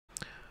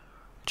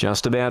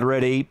Just about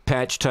ready.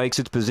 Patch takes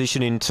its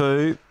position in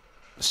 2.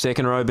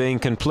 Second row being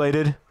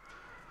completed.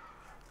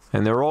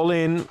 And they're all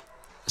in.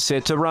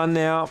 Set to run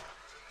now.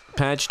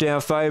 Patch our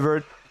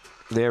favourite.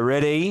 They're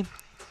ready.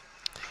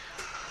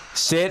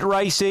 Set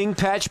racing.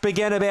 Patch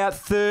began about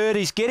 3rd.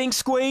 He's getting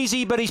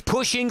squeezy, but he's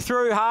pushing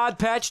through hard.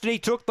 Patched, and he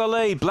took the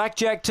lead.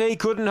 Blackjack T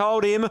couldn't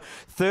hold him.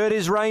 3rd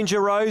is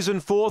Ranger Rose,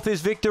 and 4th is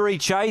Victory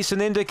Chase,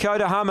 and then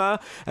Dakota Hummer.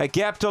 A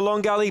gap to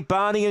Long Gully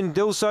Barney and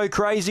Dilso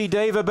Crazy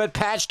Diva, but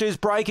Patched is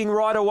breaking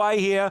right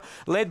away here.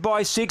 Led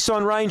by 6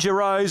 on Ranger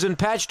Rose, and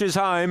Patched is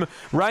home.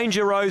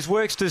 Ranger Rose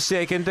works to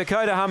 2nd.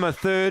 Dakota Hummer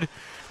 3rd.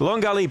 Long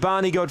Gully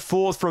Barney got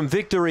 4th from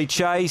Victory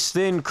Chase,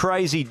 then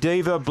Crazy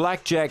Diva,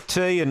 Blackjack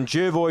T, and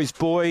Jervois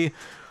Boy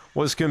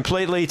was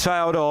completely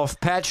tailed off.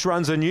 Patch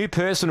runs a new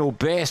personal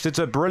best. It's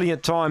a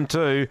brilliant time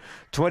too,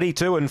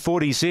 22 and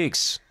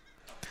 46.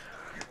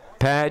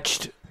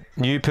 Patched,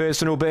 new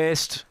personal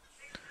best.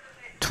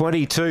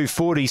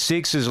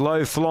 22.46 is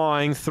low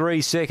flying.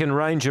 3 second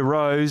Ranger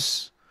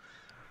Rose.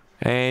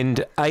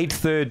 And 8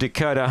 third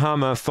Dakota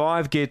Hummer.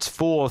 5 gets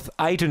 4th.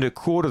 8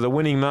 1/4 the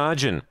winning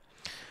margin.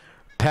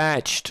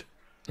 Patched.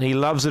 He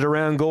loves it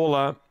around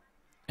Gawler.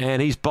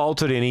 And he's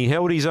bolted in. He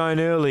held his own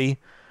early.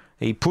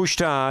 He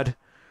pushed hard.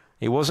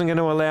 He wasn't going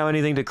to allow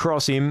anything to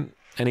cross him.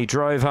 And he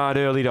drove hard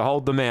early to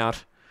hold them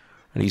out.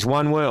 And he's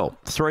won well.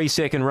 3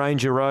 second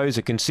Ranger Rose.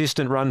 A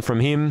consistent run from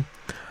him.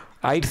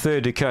 8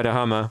 third Dakota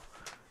Hummer.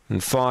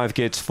 And 5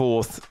 gets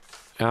 4th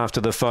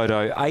after the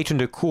photo. 8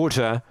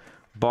 1/4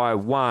 by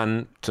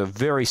 1. It's a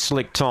very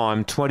slick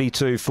time.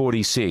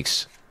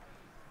 22.46.